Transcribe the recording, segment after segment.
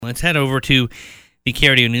let's head over to the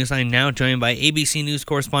KRDO Newsline, now joined by ABC News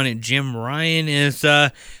correspondent Jim Ryan.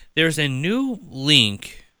 There's a new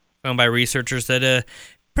link found by researchers that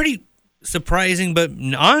pretty surprising, but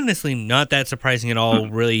honestly not that surprising at all,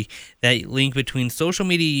 really, that link between social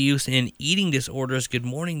media use and eating disorders. Good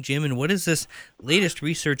morning, Jim, and what is this latest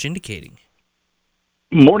research indicating?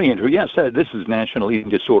 Morning, Andrew. Yes, this is National Eating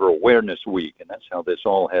Disorder Awareness Week, and that's how this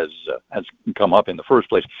all has come up in the first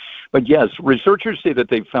place. But yes, researchers say that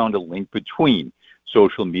they've found a link between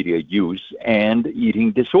social media use and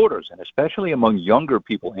eating disorders, and especially among younger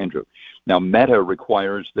people, Andrew. Now, Meta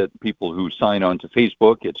requires that people who sign on to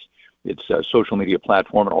Facebook, it's a social media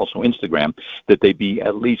platform, and also Instagram, that they be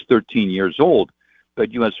at least 13 years old.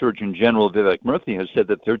 But U.S. Surgeon General Vivek Murthy has said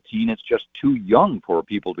that 13 is just too young for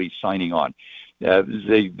people to be signing on.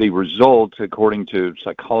 The result, according to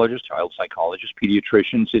psychologists, child psychologists,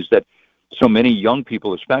 pediatricians, is that so many young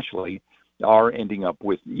people especially are ending up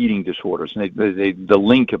with eating disorders. And the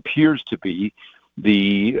link appears to be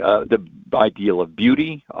the ideal of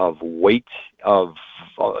beauty, of weight, of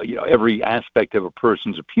every aspect of a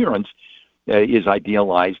person's appearance is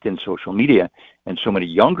idealized in social media. And so many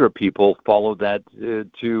younger people follow that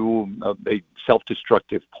to a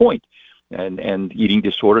self-destructive point. And eating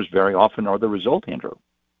disorders very often are the result, Andrew.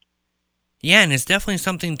 Yeah, and it's definitely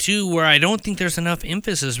something, too, where I don't think there's enough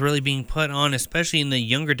emphasis really being put on, especially in the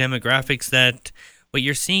younger demographics, that what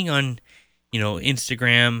you're seeing on,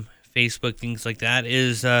 Instagram, Facebook, things like that,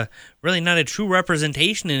 is really not a true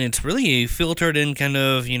representation, and it's really a filtered and kind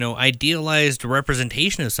of, idealized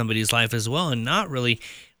representation of somebody's life as well, and not really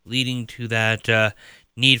leading to that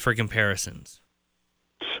need for comparisons.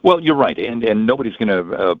 Well, you're right, and nobody's going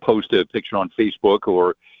to post a picture on Facebook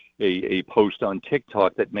or a post on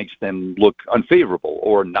TikTok that makes them look unfavorable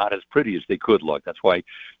or not as pretty as they could look. That's why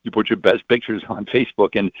you put your best pictures on Facebook,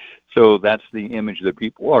 and so that's the image that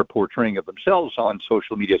people are portraying of themselves on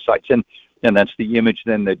social media sites, and that's the image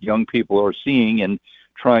then that young people are seeing and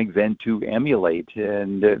trying then to emulate.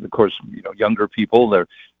 And of course, younger people,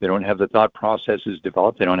 they don't have the thought processes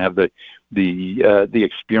developed. They don't have the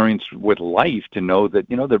experience with life to know that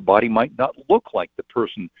their body might not look like the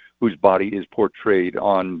person whose body is portrayed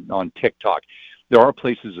on TikTok. There are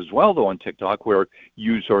places as well, though, on TikTok where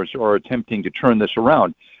users are attempting to turn this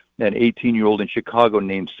around. An 18-year-old in Chicago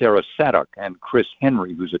named Sarah Sadok and Chris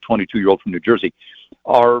Henry, who's a 22-year-old from New Jersey,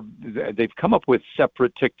 they've come up with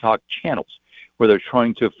separate TikTok channels where they're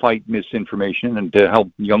trying to fight misinformation and to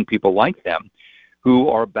help young people like them who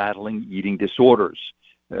are battling eating disorders.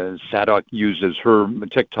 Sadok uses her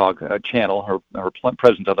TikTok channel, her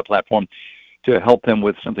presence on the platform, to help them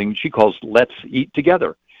with something she calls Let's Eat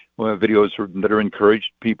Together, videos that are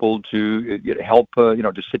encouraged people to help,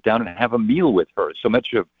 to sit down and have a meal with her. So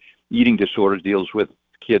much of eating disorders deals with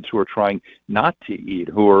kids who are trying not to eat,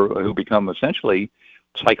 who become essentially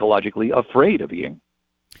psychologically afraid of eating.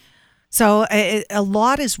 So a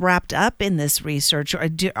lot is wrapped up in this research.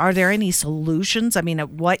 Are there any solutions? I mean, at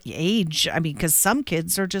what age? I mean, because some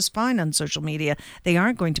kids are just fine on social media. They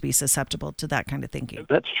aren't going to be susceptible to that kind of thinking.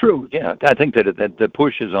 That's true. Yeah, I think that the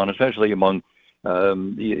push is on, especially among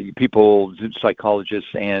people, psychologists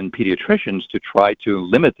and pediatricians, to try to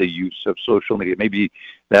limit the use of social media. Maybe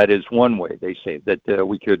that is one way, they say, that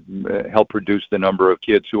we could help reduce the number of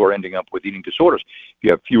kids who are ending up with eating disorders. If you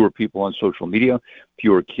have fewer people on social media,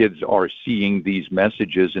 fewer kids are seeing these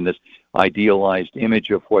messages in this idealized image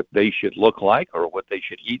of what they should look like or what they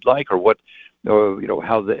should eat like or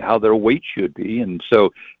how their weight should be. And so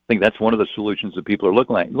I think that's one of the solutions that people are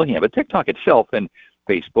looking at. But TikTok itself and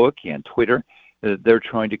Facebook and Twitter, they're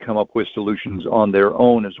trying to come up with solutions on their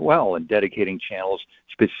own as well, and dedicating channels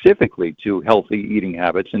specifically to healthy eating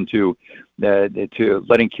habits and to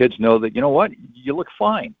letting kids know that, you look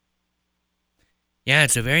fine. Yeah,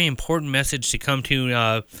 it's a very important message to come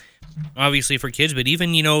to, obviously for kids, but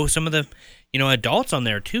even, some of the, adults on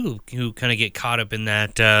there too, who kind of get caught up in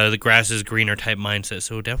that the grass is greener type mindset.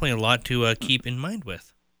 So definitely a lot to keep in mind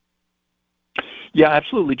with. Yeah,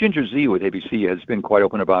 absolutely. Ginger Z with ABC has been quite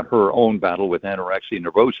open about her own battle with anorexia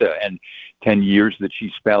nervosa and 10 years that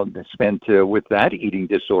she spent with that eating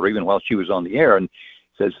disorder, even while she was on the air, and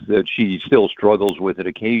says that she still struggles with it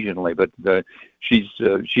occasionally, but she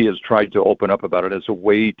has tried to open up about it as a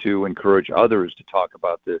way to encourage others to talk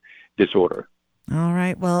about the disorder. All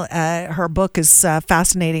right. Well, her book is a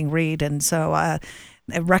fascinating read, and so I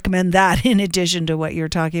recommend that in addition to what you're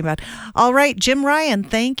talking about. All right, Jim Ryan,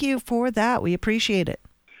 thank you for that. We appreciate it.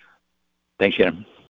 Thanks, Shannon.